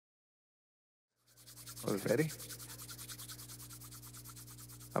Already?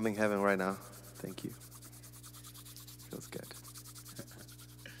 I'm in heaven right now. Thank you. Feels good.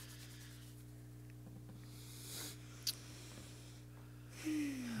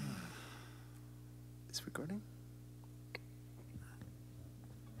 Is recording?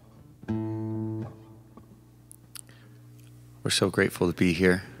 We're so grateful to be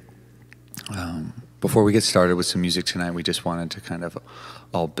here. Before we get started with some music tonight, we just wanted to kind of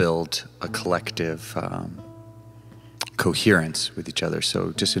all build a collective coherence with each other.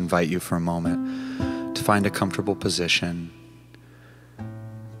 So just invite you for a moment to find a comfortable position.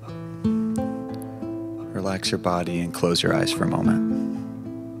 Relax your body and close your eyes for a moment.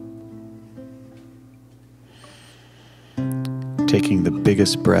 Taking the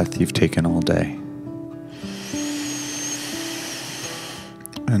biggest breath you've taken all day.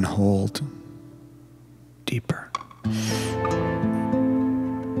 And hold deeper.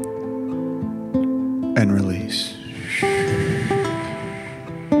 And release.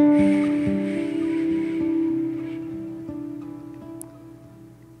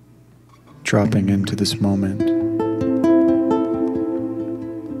 Dropping into this moment.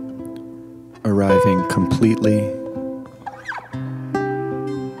 Arriving completely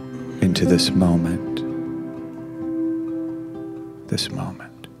into this moment. This moment.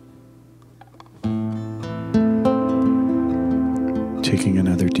 Taking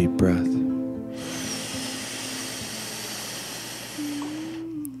another deep breath.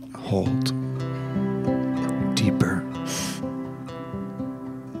 Hold. Deeper.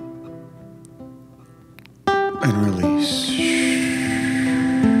 And release.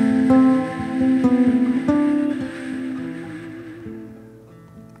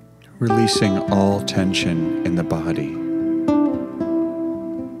 Releasing all tension in the body.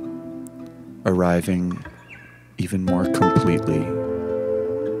 Arriving even more completely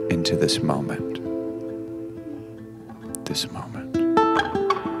into this moment. This moment.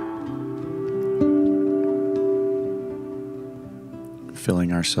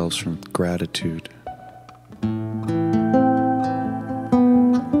 Filling ourselves with gratitude.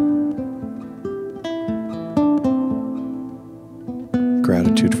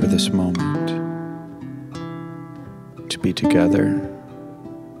 Gratitude for this moment. To be together,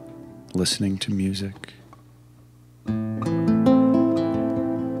 listening to music.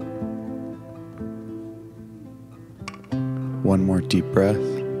 One more deep breath,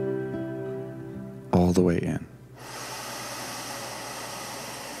 all the way in.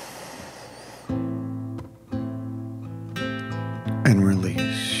 And release.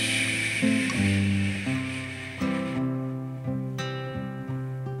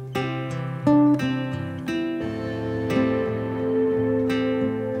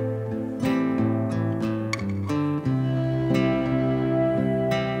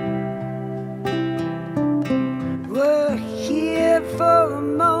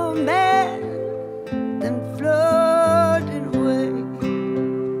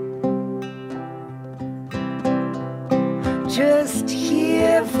 Just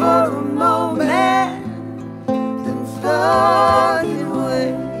here for a moment, then floating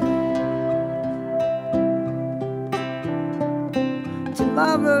away.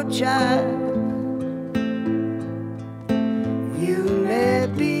 Tomorrow, child, you may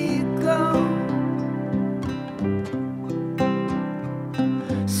be gone,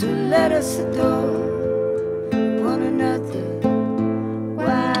 so let us adore one another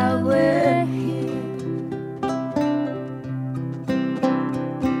while we're here.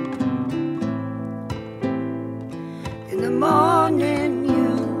 In the morning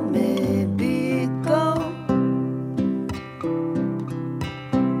you may be gone,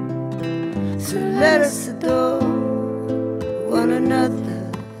 so let us adore one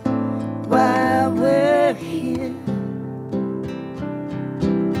another while we're here.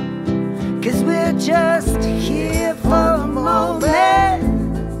 'Cause we're just here for a moment,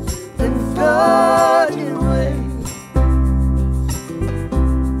 then floating away.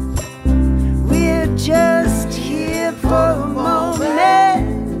 We're just here for a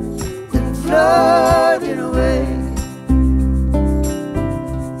moment, then floating away.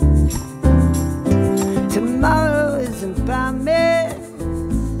 Tomorrow isn't promised,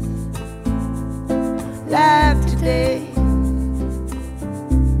 life today.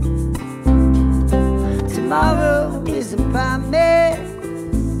 Tomorrow isn't promised,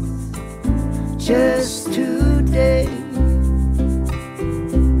 just today.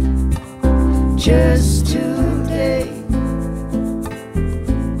 Just today.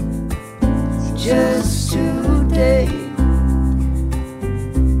 Just today.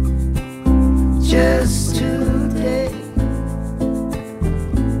 Just today.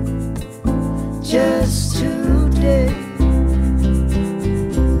 just today.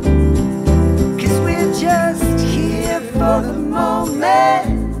 'Cause we're just here for the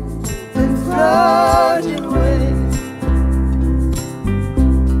moment and floating away.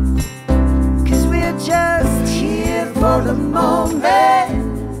 'Cause we're just here for the moment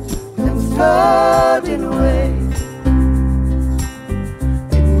and floating away.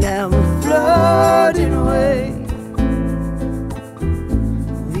 And now we're floating away.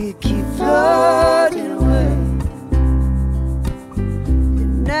 We keep floating away.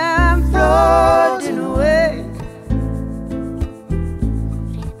 And now I'm floating away.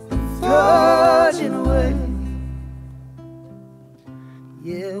 Floating away.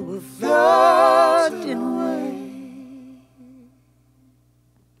 Yeah, we're floating away.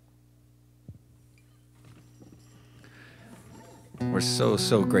 We're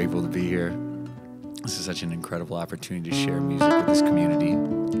so grateful to be here. This is such an incredible opportunity to share music with this community.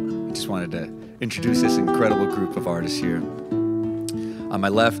 I just wanted to introduce this incredible group of artists here. On my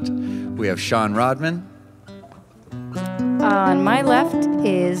left, we have Sean Rodman. On my left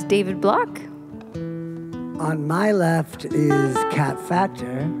is David Block. On my left is Cat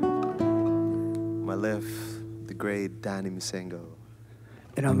Factor. My left, the great Danny Musengo.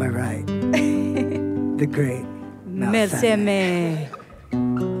 And on my right, the great Mel Semé.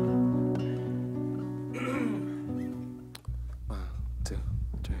 One, two,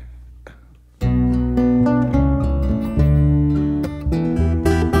 three.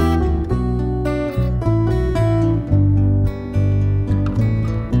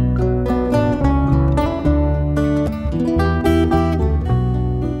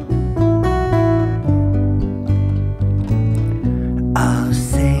 All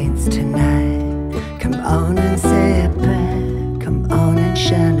saints tonight, come on and say a prayer, come on and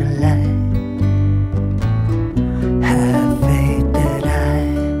shine a light. Have faith that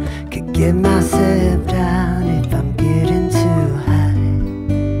I could get myself down if I'm getting too high.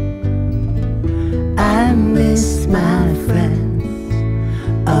 I miss my friends,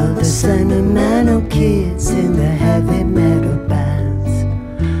 all the sentimental kids in the heavy metal bands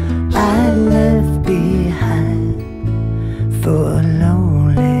I left behind for a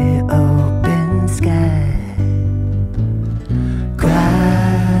lonely open sky.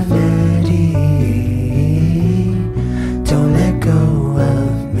 Gravity, don't let go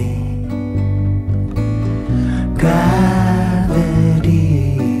of me. Gravity,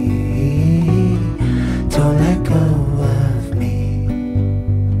 don't let go of me.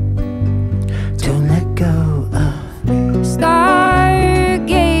 Don't let go of me. Stargazer,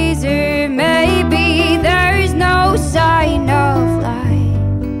 maybe there's no sign of light.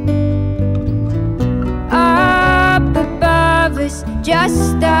 Up above us,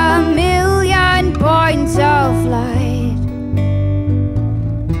 just a million points of light.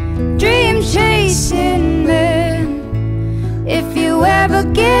 Dream chasing men. If you ever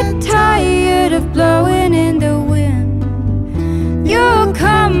get tired of blowing in the wind, you'll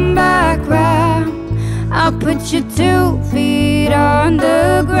come back round. I'll put your 2 feet on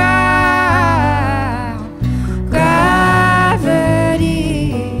the ground. Gravity,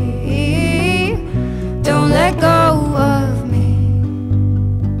 don't let go of me.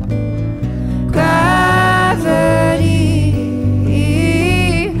 Gravity,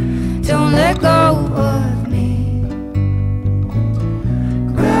 don't let go of me.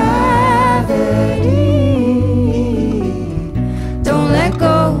 Gravity, don't let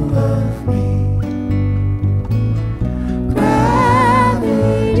go of me.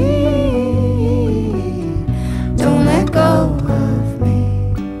 Gravity, don't let go of me.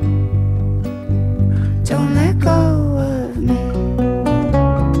 Don't let go of me.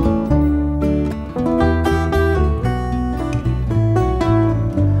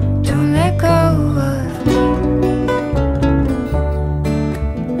 Don't let go of me.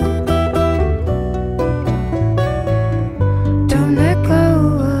 Don't let go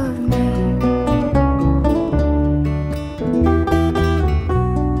of me.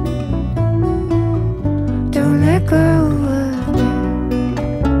 Don't let go of me.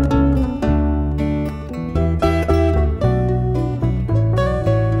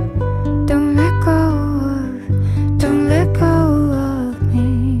 Don't let go of, don't let go of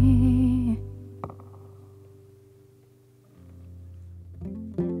me.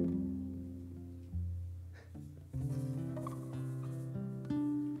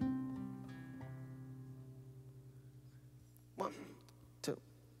 One, two,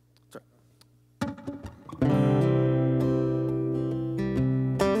 three.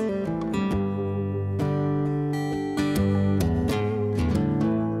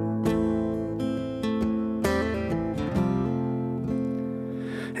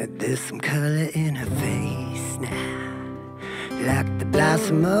 There's some color in her face now, like the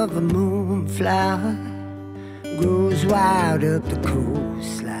blossom of a moonflower grows wild up the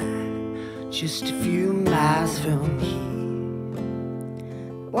coastline, just a few miles from here.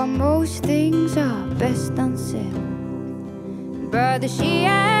 While most things are best unsaid, brother, she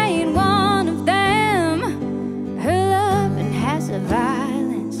ain't one of them. Her loving has a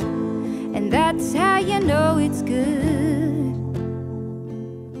violence, and that's how you know it's good.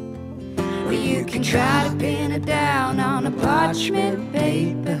 Well, you can try to pin her down on a parchment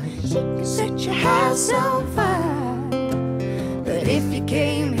paper, she can set your house on fire. But if you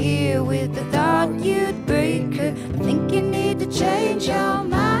came here with the thought you'd break her, I think you need to change your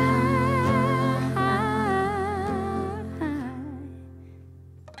mind.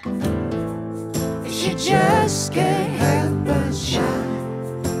 She just can't help but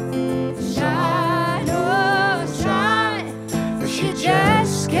shine, shine, oh shine. She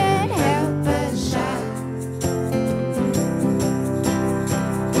just can't help but shine.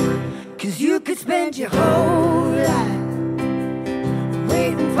 'Cause you could spend your whole life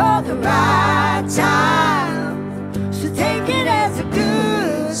waiting for the right time, so take it as a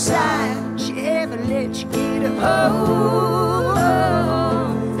good sign. She ever let you get a hold,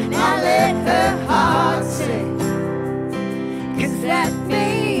 now let her heart say, 'cause that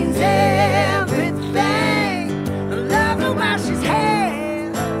means everything. Love her while she's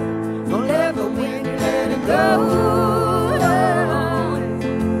here, don't ever when you let her go.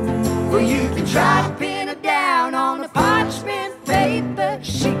 Well, you can try to pin her down on the parchment paper,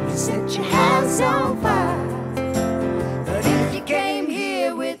 she can set your house on fire. But if you came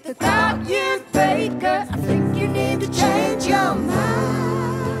here with the thought you'd break her, I think you need to change your mind.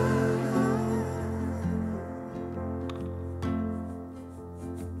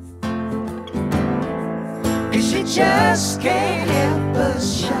 'Cause she just can't help but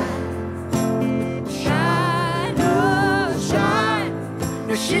shine, shine, oh shine.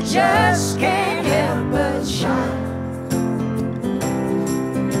 No, she just can't help but shine.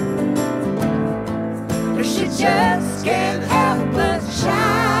 No, she just can't help but shine.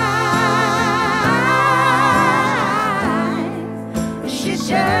 She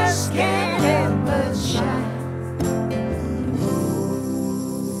just can't help but shine.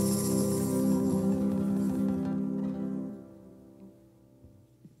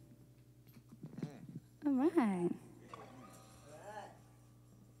 All right.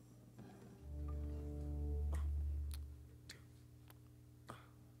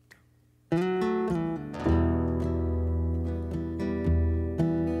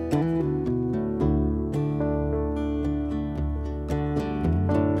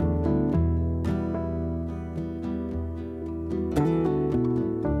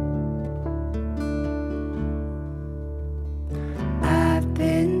 I've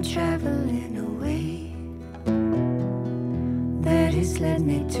been traveling away, that has led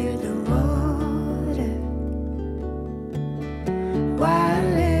me to the water,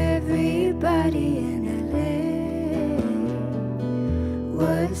 while everybody in LA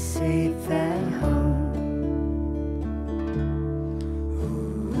was safe at home.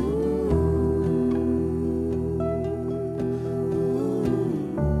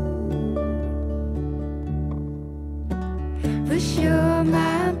 For sure,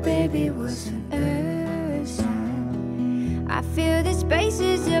 my baby was an earth sign. I feel the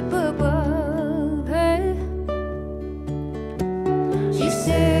spaces up above her. She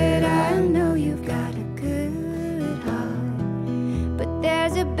said, I know you've got a good heart, but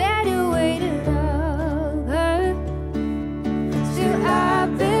there's a better way to love her. So I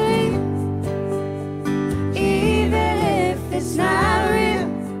believe, even if it's not real,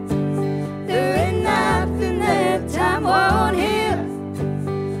 there ain't nothing that time won't heal.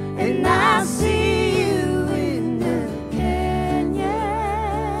 And I see you in the canyon.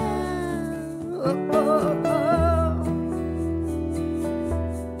 Oh, oh, oh.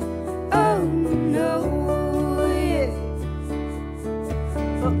 Oh no, yeah.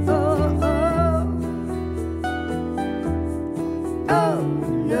 Oh, oh, oh. Oh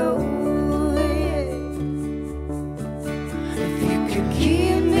no, yeah. If you could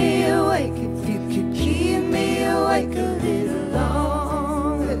keep me awake, if you could keep me awake a little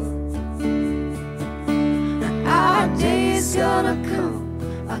longer, our day is gonna come,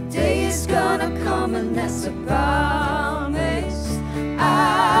 our day is gonna come, and that's a promise. I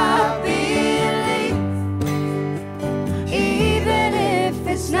believe, even if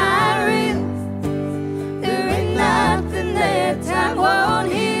it's not real, there ain't nothing that time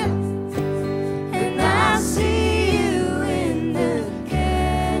won't heal. And I see you in the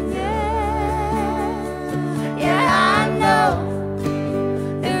canyon. Yeah, I know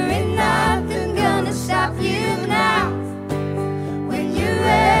there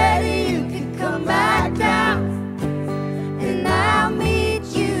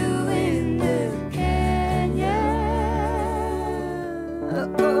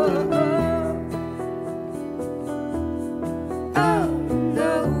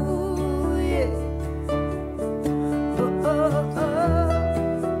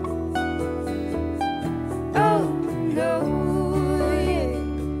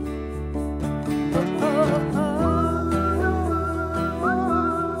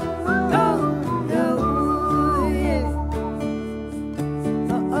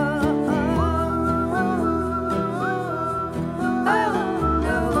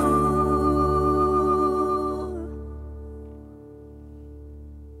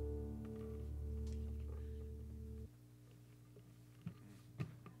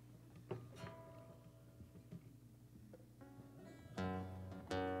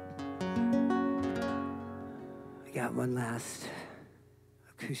Got one last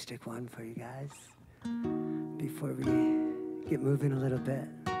acoustic one for you guys before we get moving a little bit.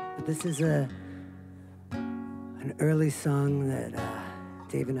 But this is an early song that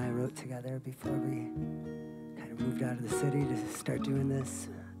Dave and I wrote together before we kind of moved out of the city to start doing this.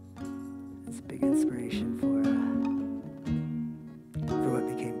 It's a big inspiration for what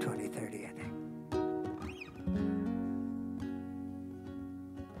became 2030, I think.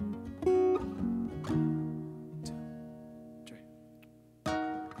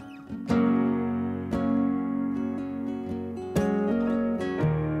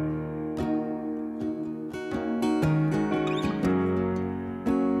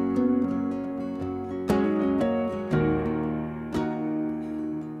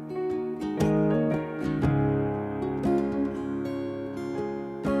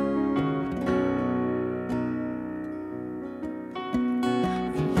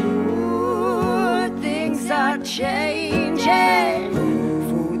 Changing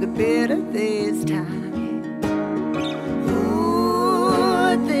for the better this time.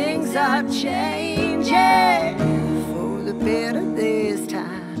 Ooh, things are changing for the better this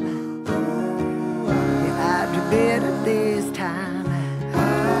time. Yeah, I'll do better this time.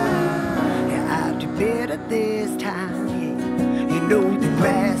 Yeah, I'll do better this time. Yeah. You know the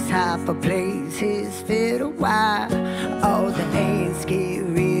grasshopper plays his fiddle while all the ants get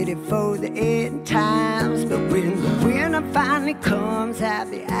ready for the end times. But when the winter finally comes, I'll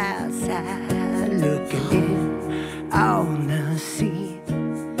be outside looking in on the sea.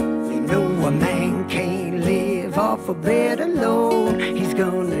 You know a man can't live off a bread alone. He's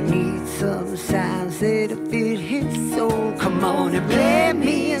gonna need some sounds that'll fit his soul. Come on and play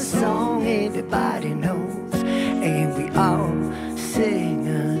me a song everybody knows, and we all sing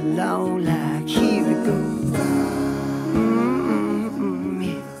along like here we go.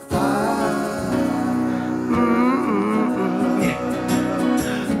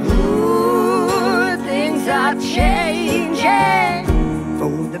 Changing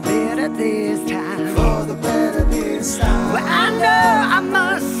for the better this time. For the better this time. Well, I know I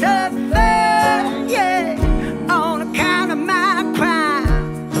must suffer, yeah, on account of my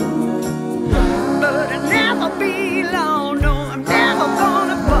crime. But I'll never be alone, no, I'm never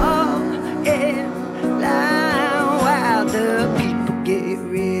gonna fall in line while the people get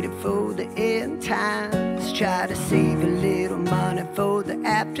ready for the end times. Try to save a little money for the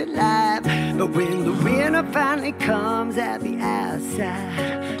afterlife. But when the winter finally comes, I'll be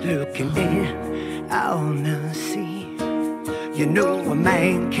outside looking in on the sea. You know a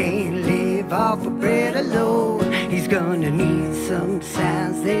man can't live off of bread alone. He's gonna need some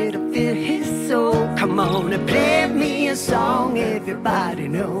sounds that'll fit his soul. Come on and play me a song everybody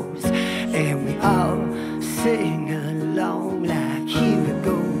knows, and we all sing along like here it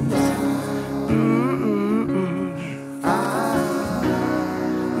goes.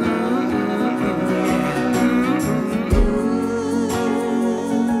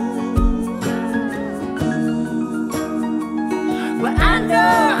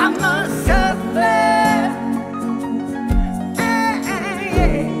 I must suffer.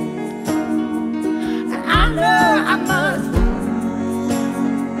 I know I must.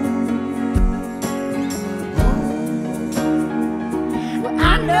 Well, I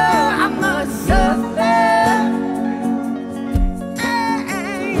know I must suffer.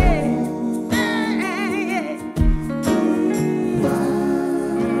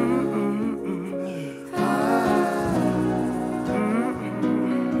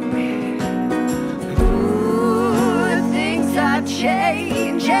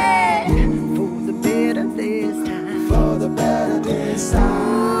 Changing for the better this time. For the better this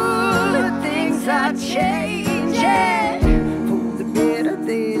time. Ooh, things are changing for the better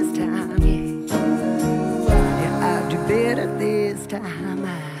this time. Yeah, yeah, I'll do better this time.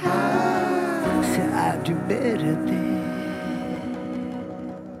 So I'll do better this.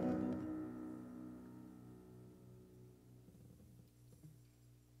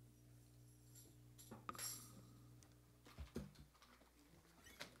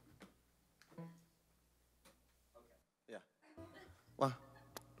 Yeah. 1,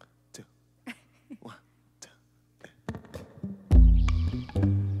 2. 1, 2.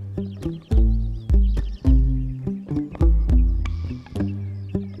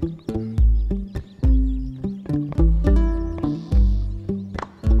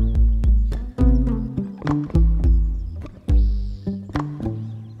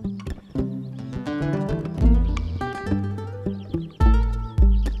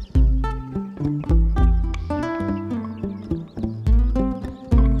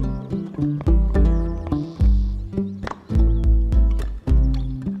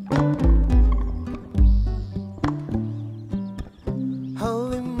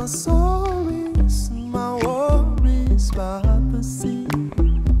 My sorries and my worries by the sea.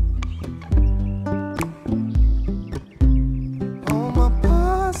 All my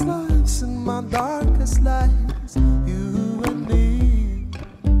past lives and my darkest lives, you and me.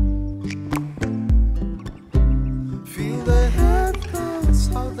 Feel the head clouds,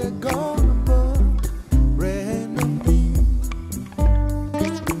 how they're gonna burn, rain on me.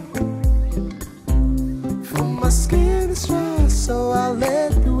 For my skin is dry, so I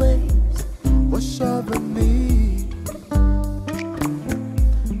let the waves wash over me.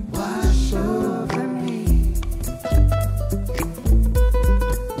 Wash over me.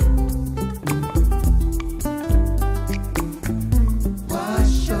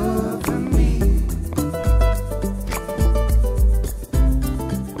 Wash over me.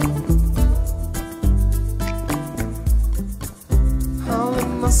 All of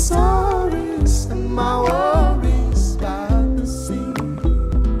my sorries and my worries by the sea.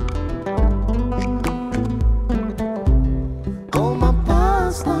 All my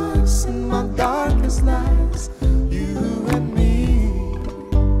past lives and my darkest lies, you and me.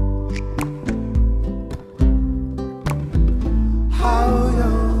 How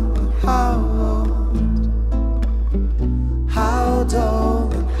young and how old, how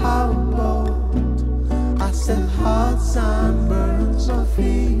dull and how bold. I said hot sunburns my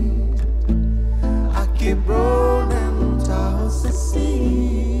feet. I keep rolling towards the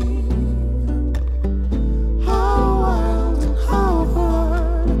sea. How wild and how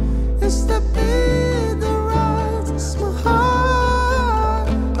hard is the beat that rises my heart.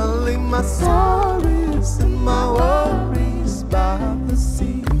 I leave my sorries and my worries by the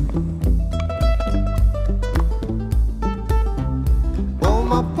sea. All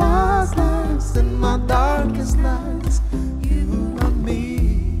my past lives and my darkest nights, you and me.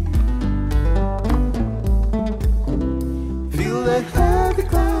 Feel the heavy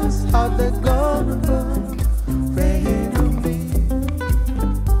clouds, how they're gonna burn, rain on me.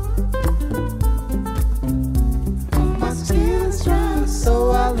 My skin's dry,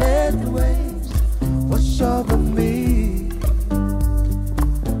 so I let the waves wash over me.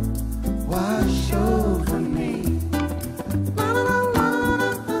 Wash over me.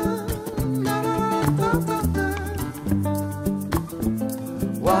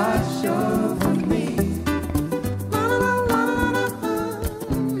 Wash over me.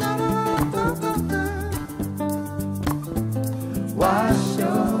 Wash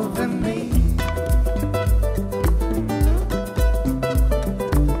over me.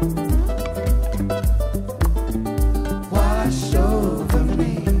 Wash over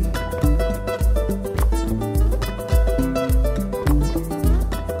me.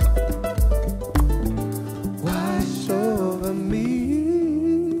 Wash over me.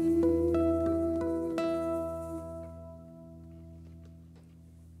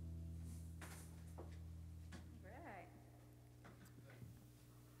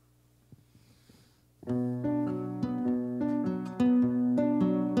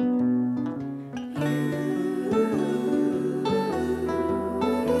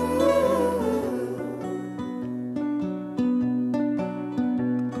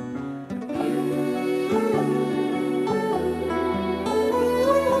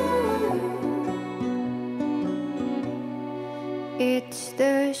 It's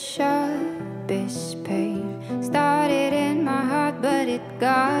the sharpest pain. Started in my heart, but it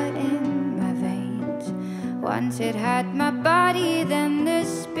got in my veins. Once it had my body, then the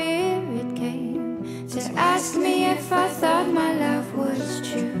spirit came to ask me if I thought my love was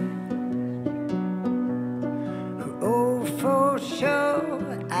true. Oh, for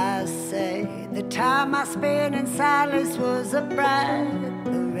sure, I say the time I spent in silence was a bright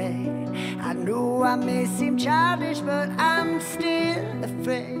parade. I know I may seem childish, but I'm still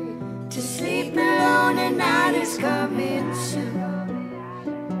afraid to sleep alone at night is coming soon.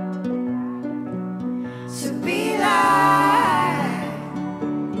 So be like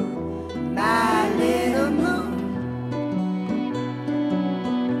my little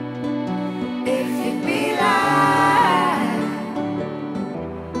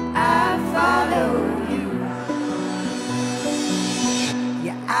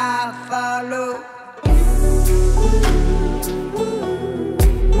follow.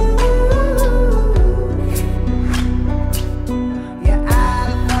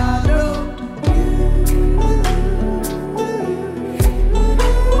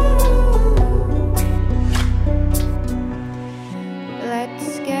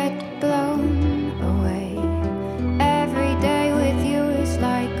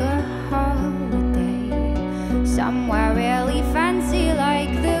 Somewhere really fancy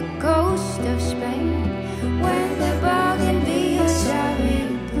like the coast of Spain, when the bar can be a cherry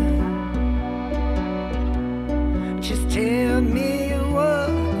blue. Just tell me what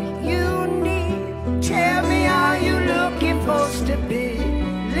you need. Tell me, are you looking for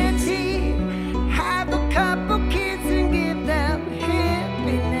stability? Have a couple kids and give them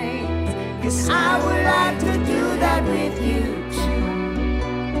happy names, 'cause I would like to do that with you too.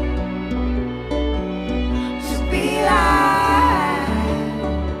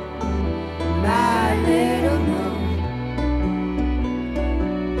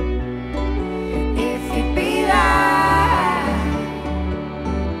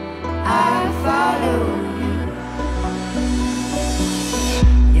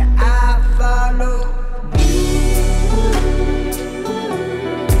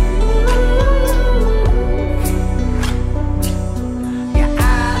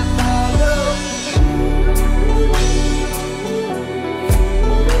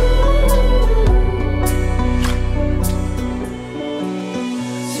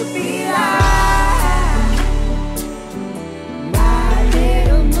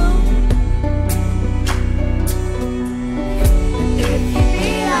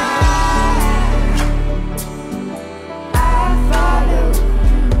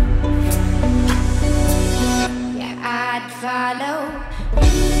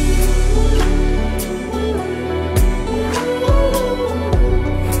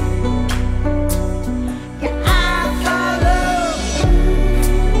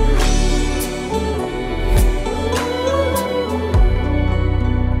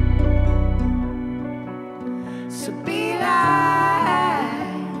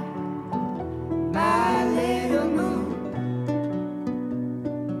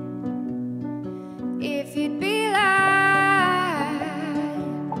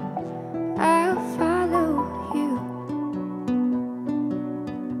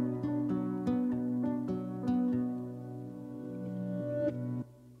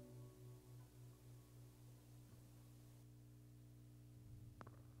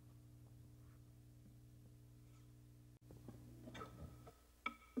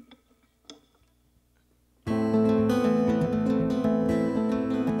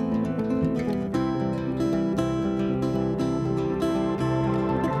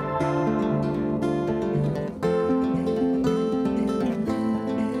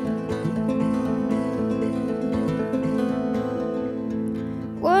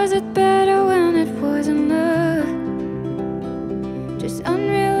 Was it better when it wasn't love? Just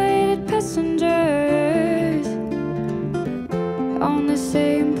unrelated passengers on the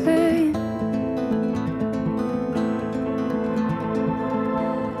same plane.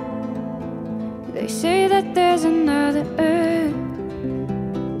 They say that there's another Earth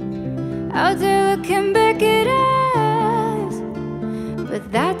out there looking back at us, but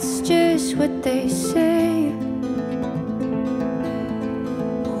that's just what they say.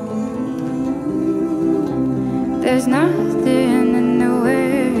 There's nothing in the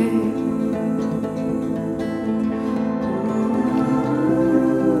way.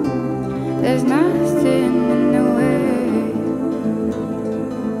 There's nothing in the way.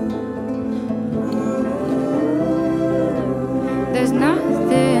 There's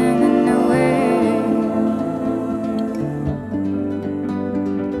nothing in the way.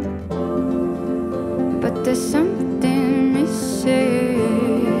 But there's something missing,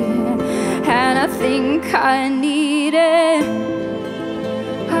 and I think I need it.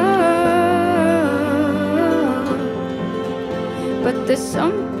 Oh, but there's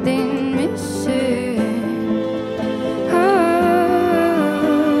something missing. Oh,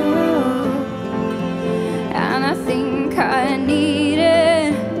 and I think I need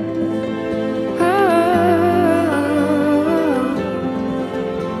it. Oh,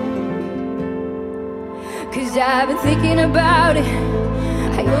 'cause I've been thinking about it.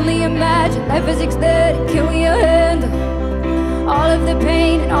 I only imagine life is ecstatic. Can we handle all of the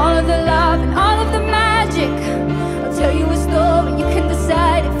pain and all of the love and all of the magic? I'll tell you a story, you can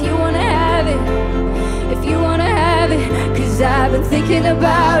decide if you wanna have it. If you wanna have it, 'cause I've been thinking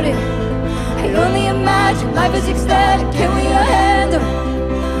about it. I only imagine life is ecstatic. Can we handle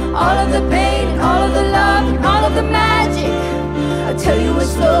all of the pain and all of the love and all of the magic? I'll tell you a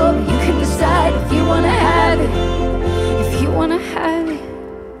story. You can decide if you wanna have it. If you wanna have it.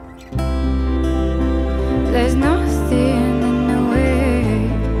 There's nothing in the way.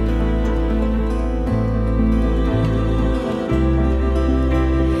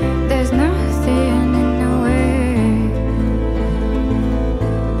 There's nothing in the way.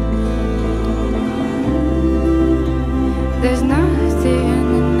 There's nothing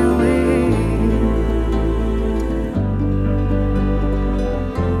in the way.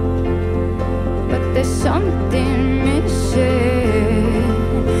 But there's something missing,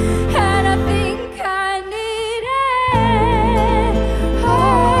 and I think I need it. Oh,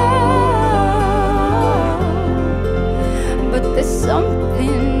 but there's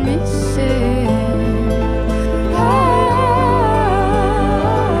something missing. Oh,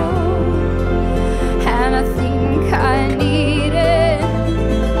 and I think I need it.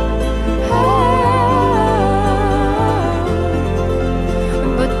 Oh,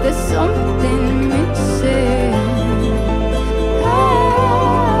 but there's something missing.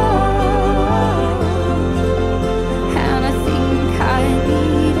 And I think I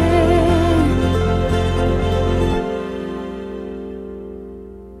need it.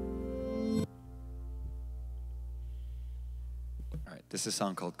 All right, this is a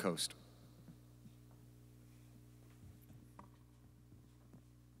song called Coast.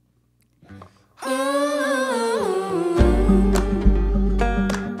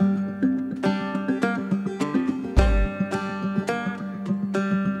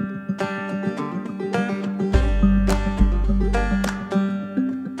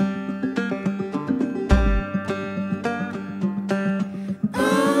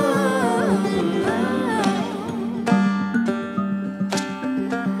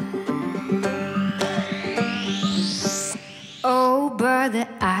 Oh, brother,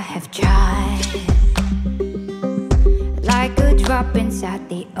 I have tried, like a drop inside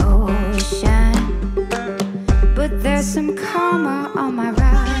the ocean, but there's some karma on my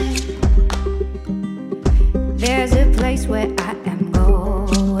ride. There's a place where I am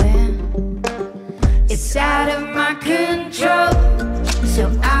going. It's out of my control,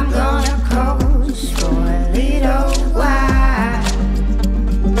 so I'm gonna coast for a little while.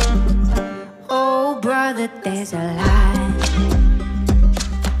 Oh, brother, there's a light.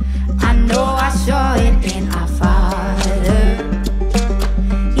 I know I saw it in our father.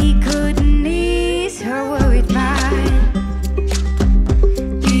 He couldn't ease her worried mind,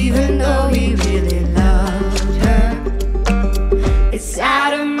 even though he really loved her. It's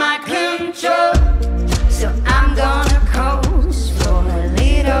out of my control, so I'm gonna coast for a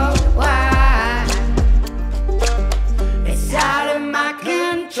little while. It's out of my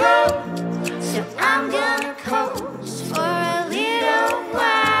control, so I'm gonna coast for a little while.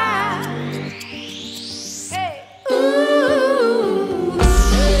 Hey. Ooh.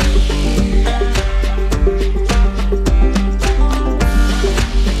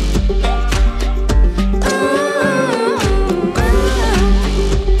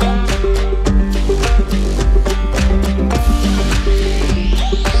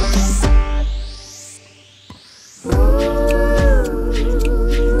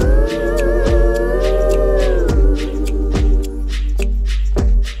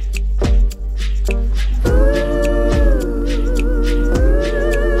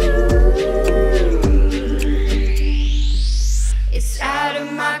 It's out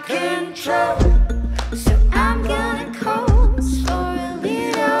of my control, so I'm gonna coast for a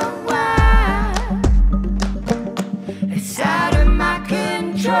little while. It's out of my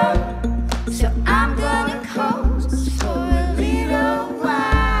control, so I'm gonna coast for a little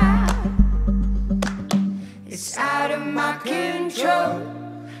while. It's out of my control,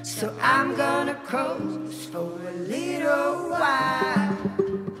 so I'm gonna coast for a little while.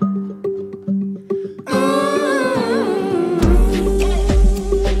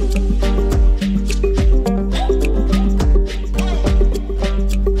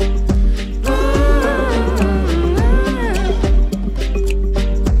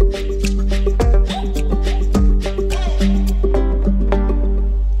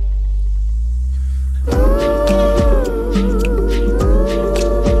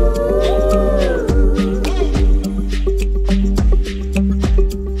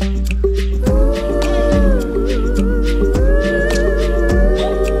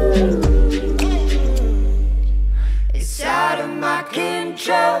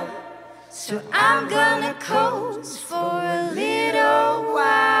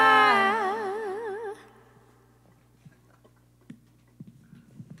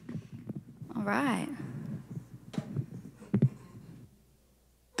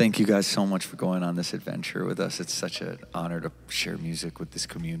 Thank you guys so much for going on this adventure with us. It's such an honor to share music with this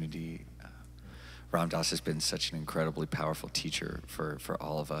community. Ram Dass has been such an incredibly powerful teacher for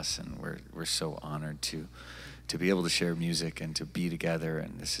all of us, and we're so honored to be able to share music and to be together.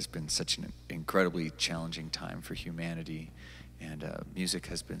 And this has been such an incredibly challenging time for humanity. And music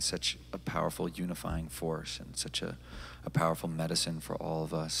has been such a powerful unifying force and such a powerful medicine for all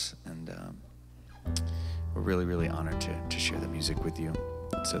of us. And we're really, really honored to share the music with you.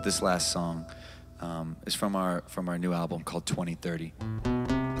 So this last song is from our new album called 2030.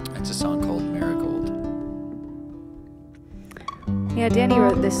 It's a song called Marigold. Yeah, Danny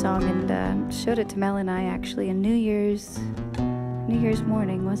wrote this song and showed it to Mel and I actually in New Year's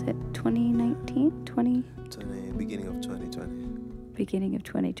morning. Was it 2019? Beginning of 2020. Beginning of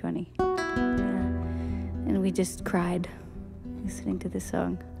 2020. Yeah. And we just cried listening to this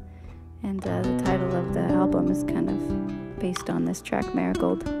song. And the title of the album is kind of based on this track,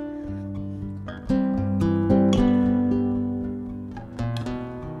 Marigold.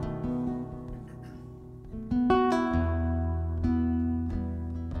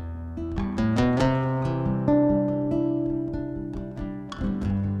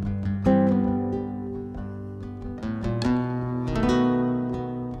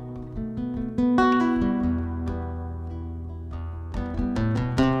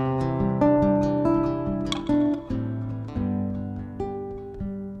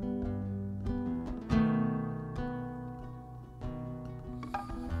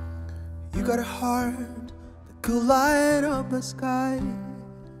 You got a heart that could light up the sky.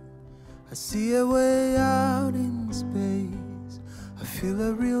 I see it way out in space. I feel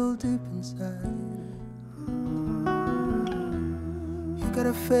it real deep inside. You got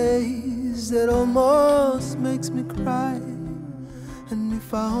a face that almost makes me cry. And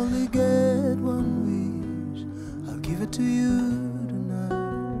if I only get one wish, I'll give it to you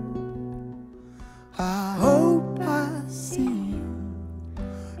tonight. I hope I see you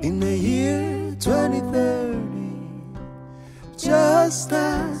in the year 2030, just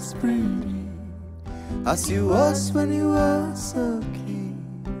as pretty as you was when you were so kid.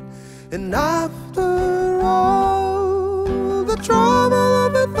 And after all the trouble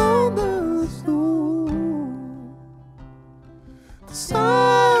of the thunderstorm, the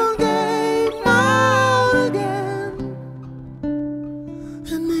sun came out again,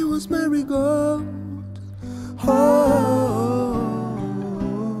 and it was marigold.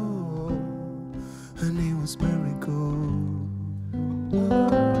 And it was marigold.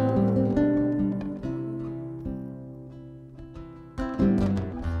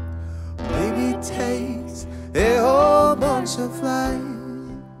 Maybe it takes a whole bunch of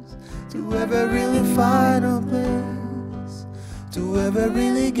lives to ever really find a place, to ever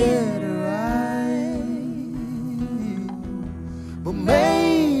really get it right. But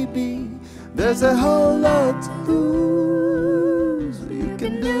maybe there's a whole lot to lose. You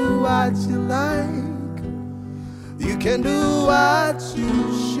can do what you like, you can do what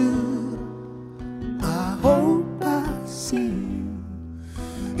you should. I hope I see you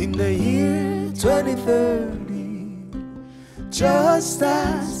in the year 2030, just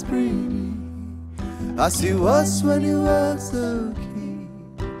as pretty as you was when you was a kid.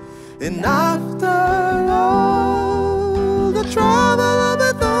 And after all the trouble of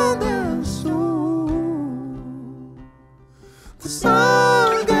the thunderstorm, the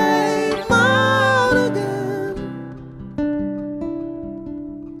sun came out again.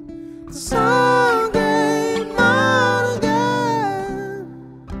 The sun came out again,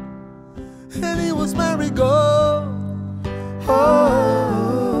 and it was marigold.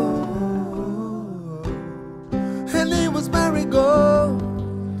 And it was marigold.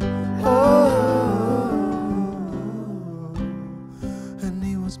 And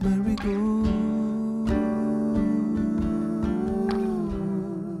it was marigold.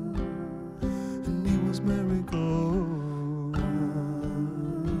 And it was marigold.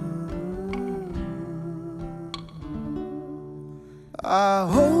 I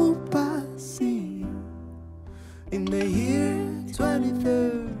hope I see you in the year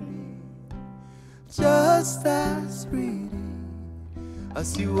 2030, just as pretty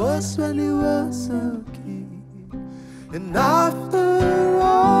as you was when you was a kid. And after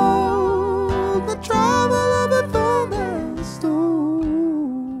all the trouble of the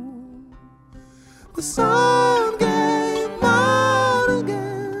thunderstorm, the sun came out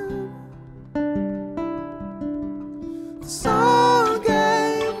again. The sun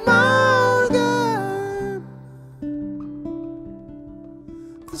came out again.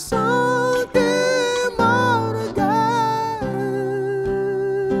 The sun came out again.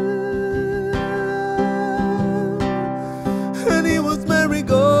 And it was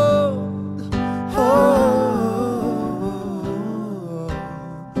marigold.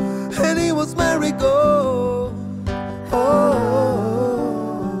 was merry-go. Oh,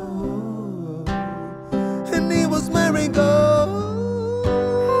 and he was merry-go.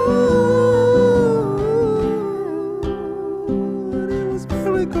 And he was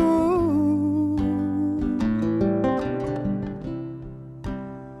merry-go.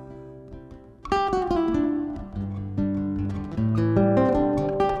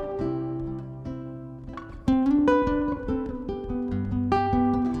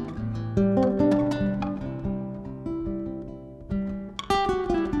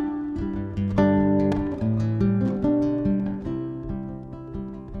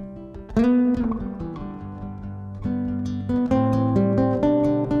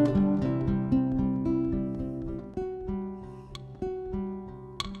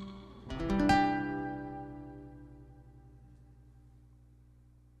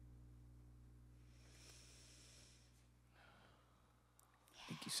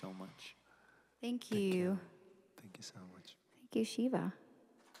 Thank you so much. Thank you. Thank you so much. Thank you, Shiva,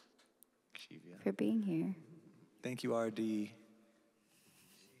 for being here. Thank you, RD. Thank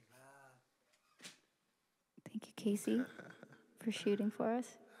you, Casey, for shooting for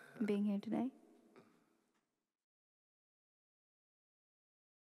us and being here today.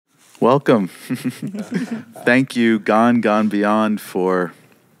 Welcome. Thank you, Gone Beyond, for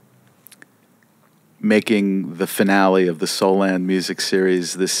making the finale of the Soulland music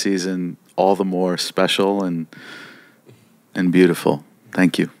series this season all the more special and beautiful.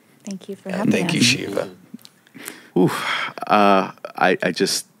 Thank you. Thank you for having us. Thank you, Shiva. I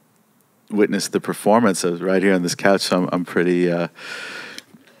just witnessed the performance of right here on this couch, so I'm pretty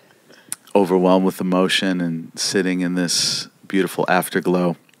overwhelmed with emotion and sitting in this beautiful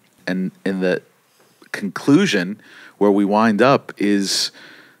afterglow. And in the conclusion, where we wind up, is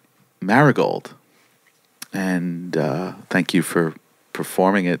Marigold. And thank you for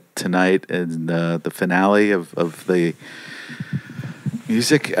performing it tonight in the finale of the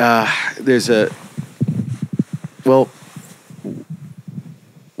music. There's what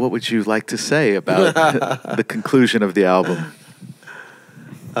would you like to say about the conclusion of the album?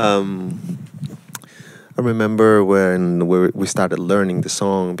 I remember when we started learning the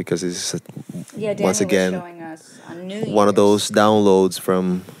song, because it's once again was showing us on New one of Year's. those downloads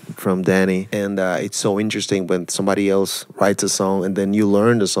from Danny, and it's so interesting when somebody else writes a song and then you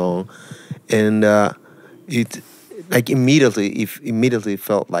learn the song, and it like immediately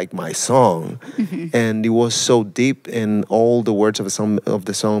felt like my song, and it was so deep, and all the words of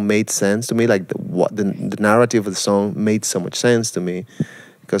the song made sense to me. Like the narrative of the song made so much sense to me,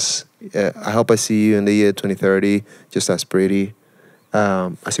 because I hope I see you in the year 2030 just as pretty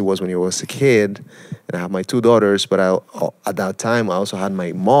as it was when you was a kid. And I have my two daughters, but at that time I also had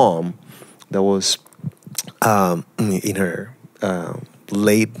my mom that was in her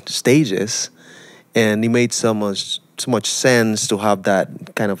late stages, and it made so much sense to have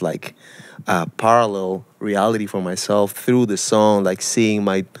that kind of like parallel reality for myself through the song, like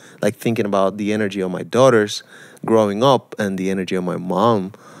thinking about the energy of my daughters growing up and the energy of my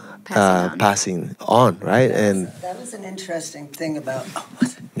mom passing on, right? That was an interesting thing about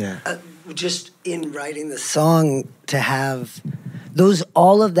yeah. Just in writing the song, to have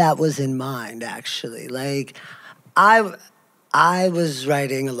all of that was in mind, actually. Like I was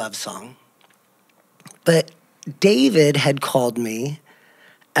writing a love song, but David had called me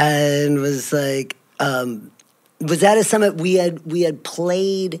and was like, was at a summit. We had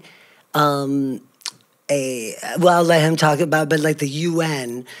played I'll let him talk about, but like the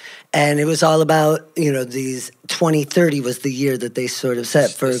UN, and it was all about, these 2030 was the year that they sort of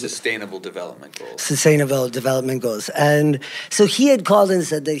set for Sustainable Development Goals. Sustainable Development Goals. And so he had called and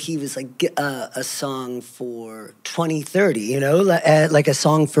said that he was like a song for 2030, like a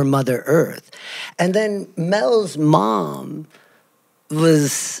song for Mother Earth. And then Mel's mom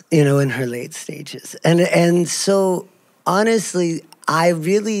was, in her late stages. And so honestly,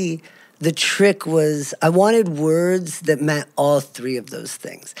 the trick was I wanted words that meant all three of those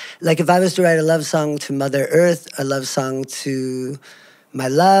things. Like if I was to write a love song to Mother Earth, a love song to my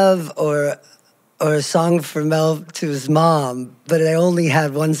love, or a song for Mel to his mom, but I only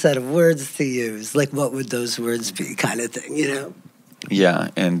had one set of words to use, like what would those words be, kind of thing, Yeah,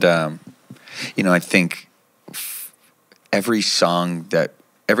 and I think every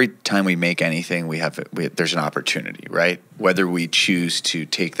time we make anything, there's an opportunity, right? Whether we choose to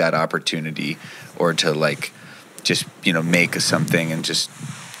take that opportunity or to just make something and just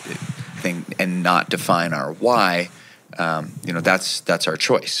think and not define our why. That's our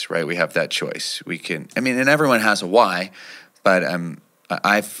choice, right? We have that choice. And everyone has a why, but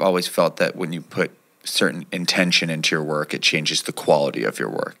I've always felt that when you put certain intention into your work, it changes the quality of your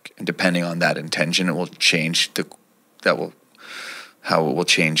work. And depending on that intention, it will change how it will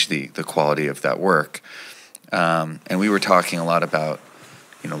change the quality of that work. And we were talking a lot about,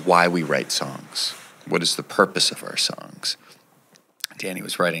 why we write songs. What is the purpose of our songs? Danny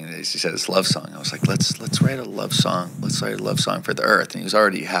was writing this. He said this love song. I was like, let's write a love song. Let's write a love song for the earth. And he was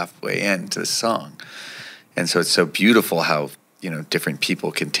already halfway into the song. And so it's so beautiful how, different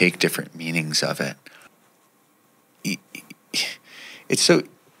people can take different meanings of it. It's so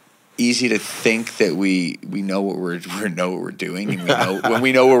easy to think that we know what we're doing, and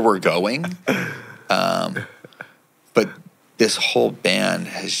we know where we're going. But this whole band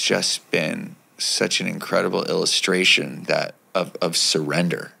has just been such an incredible illustration of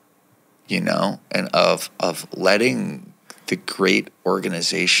surrender, and of letting the great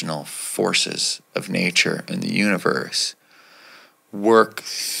organizational forces of nature and the universe work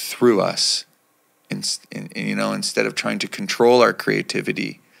through us. Instead of trying to control our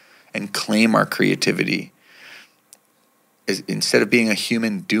creativity and claim our creativity, instead of being a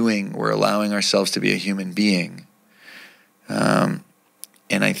human doing, we're allowing ourselves to be a human being. And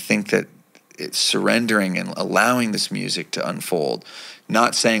I think that it's surrendering and allowing this music to unfold,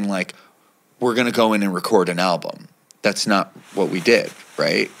 not saying like, we're going to go in and record an album. That's not what we did,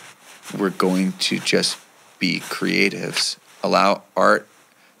 right? We're going to just be creatives, allow art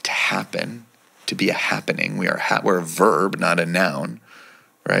to happen, to be a happening. We're a verb, not a noun,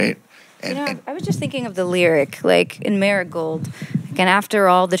 right? And I was just thinking of the lyric, like in Marigold, and after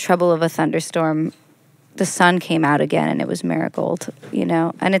all the trouble of a thunderstorm, the sun came out again and it was marigold,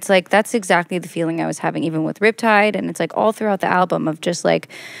 And it's like, that's exactly the feeling I was having even with Riptide. And it's like all throughout the album of just like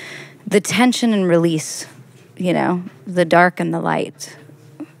the tension and release, the dark and the light,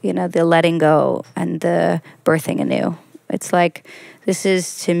 the letting go and the birthing anew. It's like, this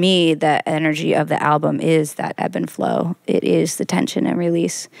is, to me, the energy of the album is that ebb and flow. It is the tension and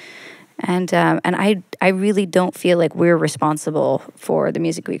release. And I really don't feel like we're responsible for the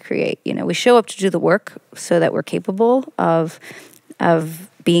music we create. We show up to do the work so that we're capable of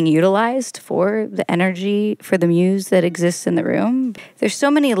being utilized for the energy, for the muse that exists in the room. There's so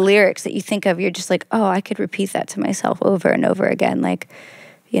many lyrics that you think of, you're just like, oh, I could repeat that to myself over and over again. Like,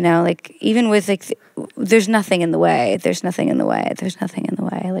 even with like, there's nothing in the way. There's nothing in the way. There's nothing in the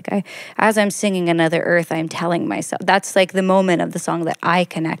way. Like as I'm singing Another Earth, I'm telling myself, that's like the moment of the song that I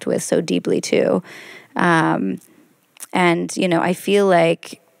connect with so deeply too. And, I feel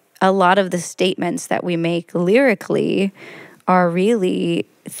like a lot of the statements that we make lyrically are really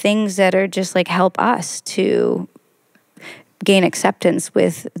things that are just like help us to gain acceptance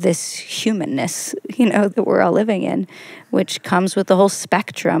with this humanness, that we're all living in, which comes with the whole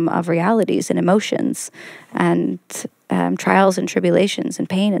spectrum of realities and emotions and trials and tribulations and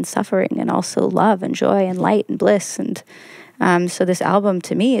pain and suffering and also love and joy and light and bliss. And so this album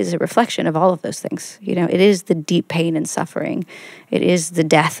to me is a reflection of all of those things. It is the deep pain and suffering. It is the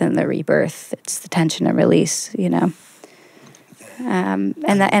death and the rebirth. It's the tension and release, And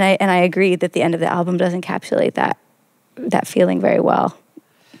I agree that the end of the album does encapsulate that feeling very well.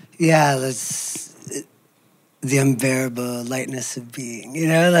 Yeah, that's the unbearable lightness of being.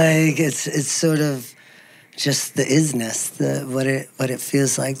 Like it's sort of just the isness, what it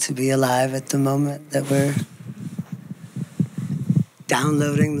feels like to be alive at the moment that we're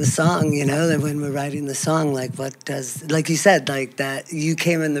downloading the song. That when we're writing the song, like like you said, like that you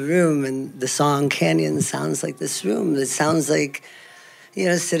came in the room and the song Canyon sounds like this room. It sounds like,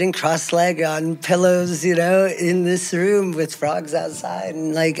 sitting cross-legged on pillows, in this room with frogs outside.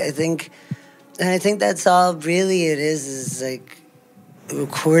 And like, I think that's all really it is like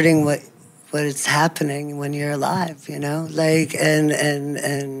recording what it's happening when you're alive, like,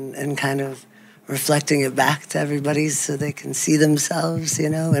 and kind of reflecting it back to everybody so they can see themselves,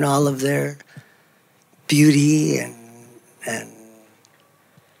 in all of their beauty and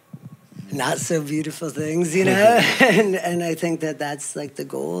not so beautiful things, and I think that's like the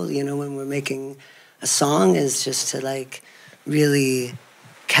goal, when we're making a song, is just to like really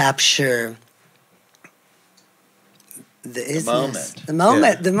capture the isness, the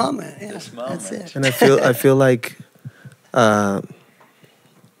moment. Yeah, this moment. That's it. And I feel like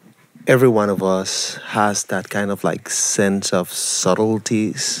every one of us has that kind of like sense of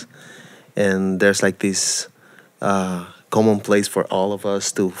subtleties, and there's like this common place for all of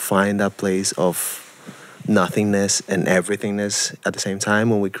us to find that place of nothingness and everythingness at the same time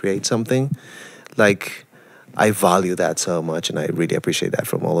when we create something. Like, I value that so much, and I really appreciate that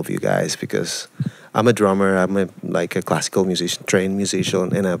from all of you guys, because I'm a drummer, I'm a classical musician, trained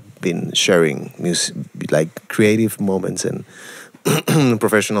musician, and I've been sharing like creative moments and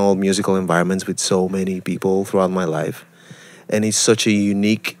professional musical environments with so many people throughout my life, and it's such a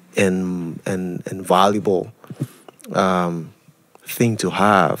unique and valuable thing to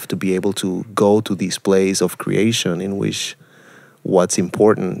have, to be able to go to this place of creation in which what's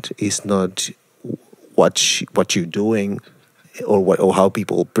important is not what you're doing or how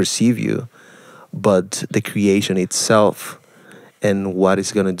people perceive you, but the creation itself and what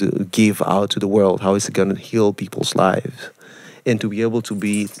it's going to do, give out to the world, how it's going to heal people's lives, and to be able to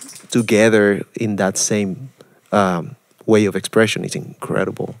be together in that same way of expression is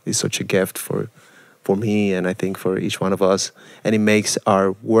incredible. It's such a gift for me, and I think for each one of us, and it makes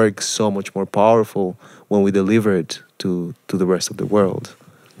our work so much more powerful when we deliver it to the rest of the world.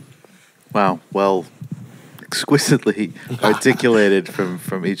 Wow. Well, exquisitely articulated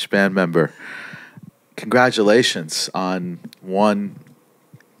from each band member. Congratulations on one,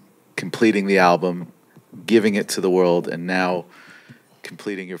 completing the album, giving it to the world, and now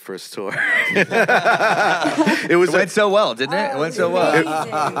completing your first tour. It went so well, didn't it? It went so well.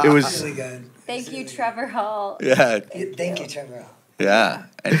 It was Really good. Thank you, Trevor Hall. Yeah, Thank you, Trevor. yeah.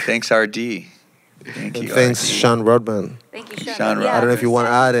 And thanks, RD. Thank you. Thanks, RD. Sean Rodman. Thank you, Sean. Sean, I don't know if you want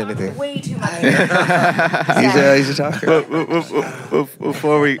to add anything. Way too much. He's a talker.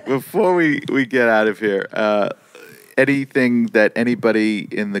 before we get out of here, anything that anybody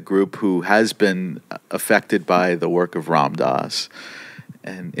in the group who has been affected by the work of Ram Dass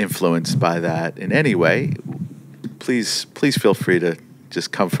and influenced by that in any way, please feel free to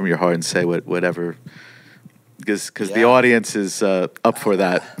just come from your heart and say whatever, because the audience is up for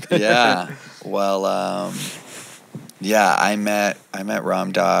that. Yeah. Well, yeah, I met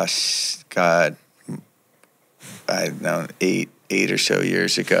Ram Dass, God, I don't know, eight or so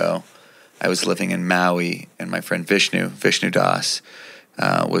years ago. I was living in Maui, and my friend Vishnu Das,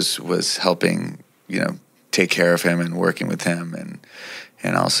 was helping, take care of him and working with him,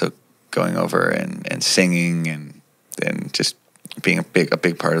 and also going over and singing and just being a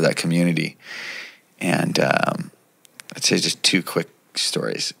big part of that community. And I'd say just two quick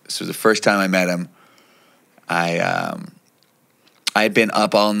stories. This was the first time I met him. I had been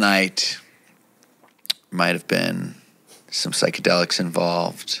up all night. Might have been some psychedelics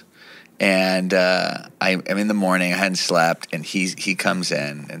involved. And I'm in the morning. I hadn't slept, and he comes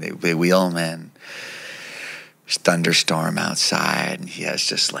in, and they wheel him in. There's thunderstorm outside, and he has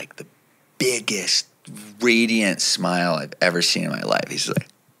just like the biggest radiant smile I've ever seen in my life. He's like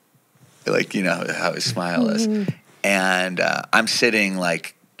how his smile is. And I'm sitting 4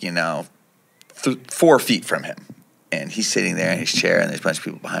 feet from him, and he's sitting there in his chair, and there's a bunch of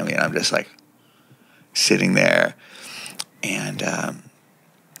people behind me, and I'm just like sitting there, and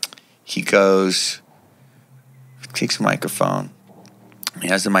he goes, takes a microphone. He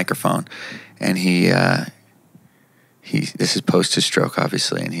has the microphone, and he this is post his stroke,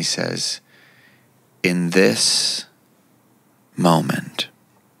 obviously, and he says, "In this moment,"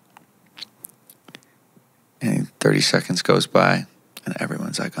 and 30 seconds goes by, and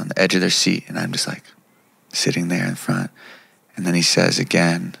everyone's like on the edge of their seat, and I'm just like sitting there in front. And then he says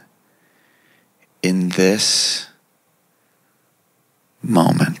again, "In this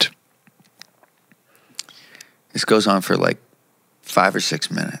moment." This goes on for like 5 or 6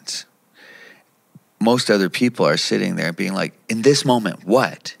 minutes. Most other people are sitting there being like, "In this moment,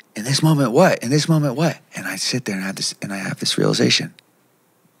 what? In this moment, what? In this moment, what?" And I sit there and I have this realization.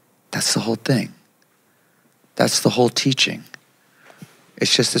 That's the whole thing. That's the whole teaching.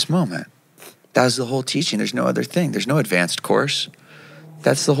 It's just this moment. That's the whole teaching. There's no other thing. There's no advanced course.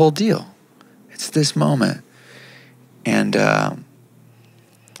 That's the whole deal. It's this moment. And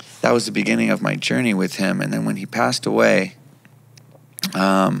that was the beginning of my journey with him. And then when he passed away,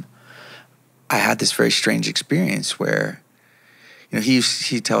 I had this very strange experience where,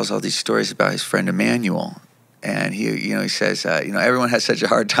 he tells all these stories about his friend Emmanuel. And he says, everyone has such a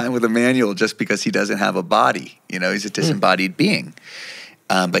hard time with Emmanuel just because he doesn't have a body. He's a disembodied being.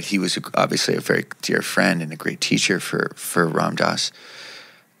 But he was obviously a very dear friend and a great teacher for Ram Dass.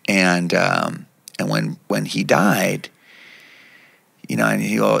 And when he died,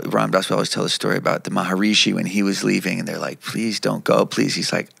 and Ram Dass would always tell the story about the Maharishi when he was leaving, and they're like, "Please don't go, please."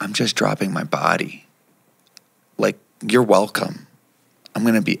 He's like, "I'm just dropping my body. Like, you're welcome. I'm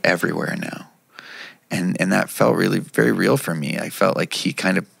going to be everywhere now." And that felt really very real for me. I felt like he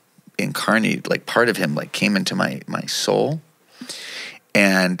kind of incarnated, like part of him like came into my soul.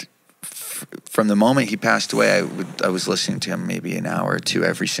 And from the moment he passed away, I was listening to him maybe an hour or two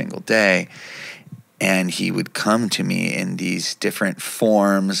every single day. And he would come to me in these different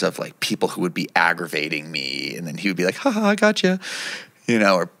forms of like people who would be aggravating me. And then he would be like, "Ha, I got you."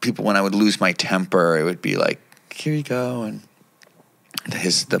 Or people when I would lose my temper, it would be like, "Here you go." And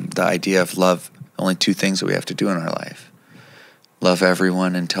the idea of love. Only two things that we have to do in our life: love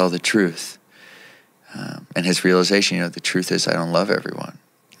everyone and tell the truth. And his realization, the truth is I don't love everyone.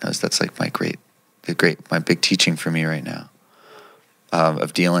 That's like my big teaching for me right now,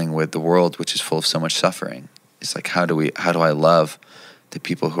 of dealing with the world, which is full of so much suffering. It's like, how do I love the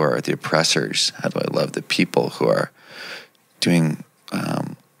people who are the oppressors? How do I love the people who are doing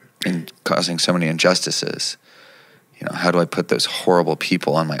and causing so many injustices? How do I put those horrible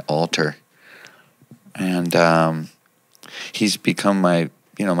people on my altar? And he's become my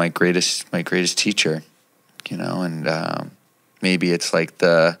greatest teacher, and maybe it's like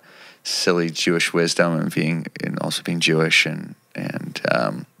the silly Jewish wisdom and also being Jewish and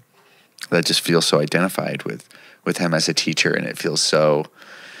that just feels so identified with him as a teacher, and it feels so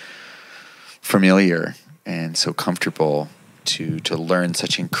familiar and so comfortable to learn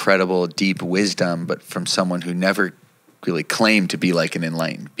such incredible deep wisdom, but from someone who never really claimed to be like an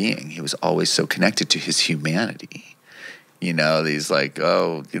enlightened being. He was always so connected to his humanity. He's like,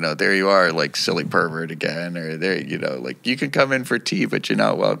 oh, there you are, like silly pervert again, or there, like you can come in for tea, but you're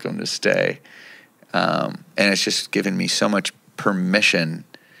not welcome to stay. And it's just given me so much permission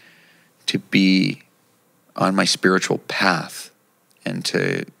to be on my spiritual path and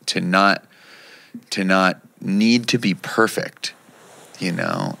to not need to be perfect,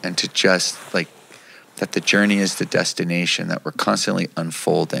 and to just like that the journey is the destination, that we're constantly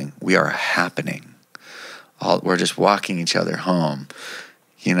unfolding. We are happening. We're just walking each other home,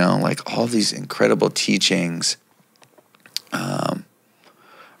 like all these incredible teachings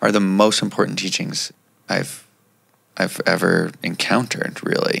are the most important teachings I've ever encountered,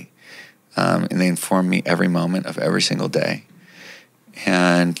 really. And they inform me every moment of every single day,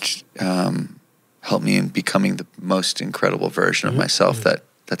 and help me in becoming the most incredible version of myself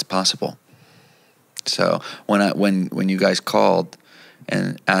that's possible. So when you guys called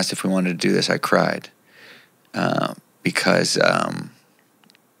and asked if we wanted to do this, I cried. Because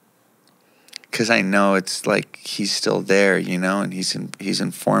I know it's like he's still there, and he's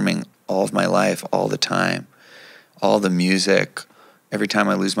informing all of my life all the time, all the music. Every time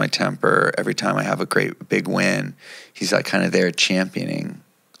I lose my temper, every time I have a great big win, he's like kind of there championing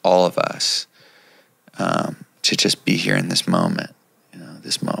all of us to just be here in this moment.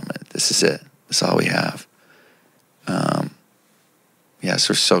 This moment. This is it. That's all we have. Yes,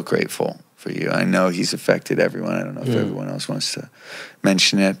 we're so grateful for you. I know he's affected everyone. I don't know if everyone else wants to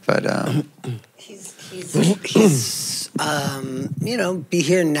mention it, but he's be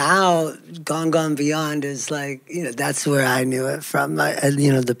here now, gone beyond is like, that's where I knew it from,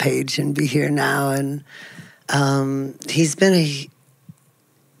 the page and be here now. And he's been a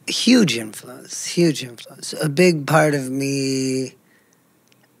huge influence, a big part of me,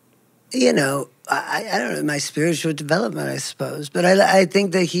 I don't know, my spiritual development, I suppose. But I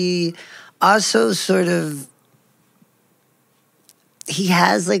think that he also he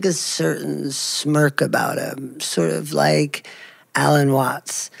has like a certain smirk about him, sort of like Alan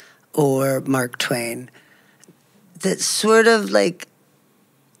Watts or Mark Twain, that sort of like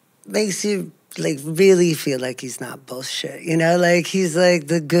makes you like really feel like he's not bullshit, like he's like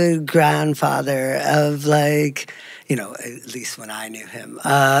the good grandfather of like, at least when I knew him,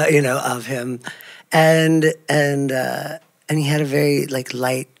 of him. And he had a very like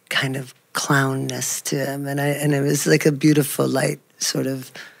light kind of clownness to him, and it was like a beautiful light sort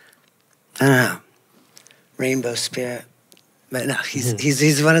of, I don't know, rainbow spirit. But no,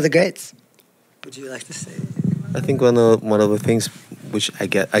 he's one of the greats. Would you like to say? I think one of the things which I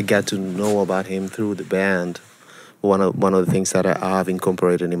get to know about him through the band, one of the things that I have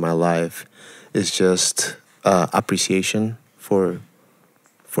incorporated in my life is just appreciation for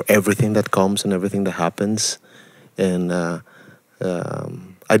everything that comes and everything that happens. And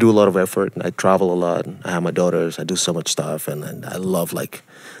I do a lot of effort, and I travel a lot. And I have my daughters. I do so much stuff, and I love like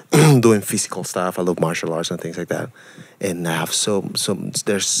doing physical stuff. I love martial arts and things like that. And I have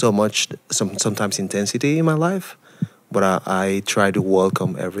there's so much sometimes intensity in my life, but I try to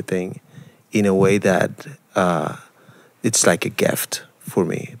welcome everything in a way that it's like a gift for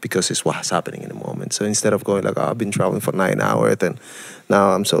me, because it's what's happening in the moment. So instead of going like, oh, I've been traveling for 9 hours and now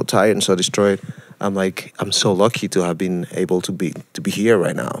I'm so tired and so destroyed, I'm like, I'm so lucky to have been able to be here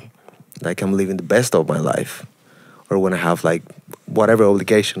right now. Like I'm living the best of my life. Or when I have like whatever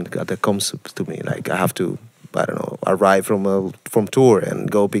obligation that comes to me, like I have to, I don't know, arrive from tour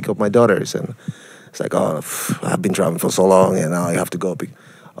and go pick up my daughters, and it's like, oh, I've been traveling for so long and now I have to go pick.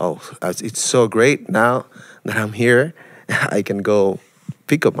 Oh, it's so great now that I'm here. I can go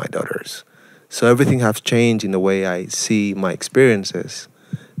pick up my daughters. So everything has changed in the way I see my experiences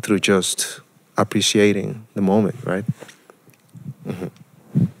through just appreciating the moment, right?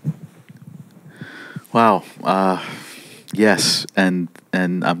 Wow. Yes, and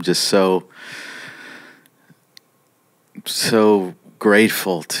I'm just so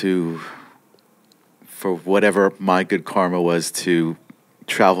grateful for whatever my good karma was to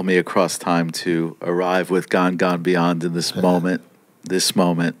travel me across time to arrive with Gone Gone Beyond in this moment. This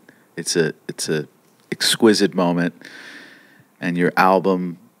moment, it's a exquisite moment, and your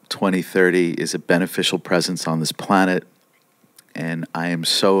album 2030 is a beneficial presence on this planet, and I am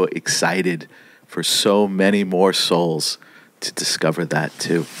so excited for so many more souls to discover that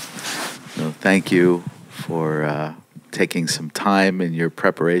too. So thank you for taking some time in your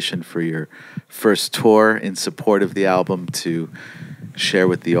preparation for your first tour in support of the album to share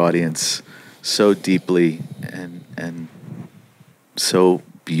with the audience so deeply and so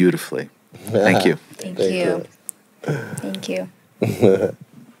beautifully. Thank you. Thank you. Thank you.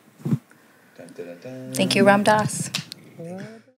 Thank you, Ram Dass.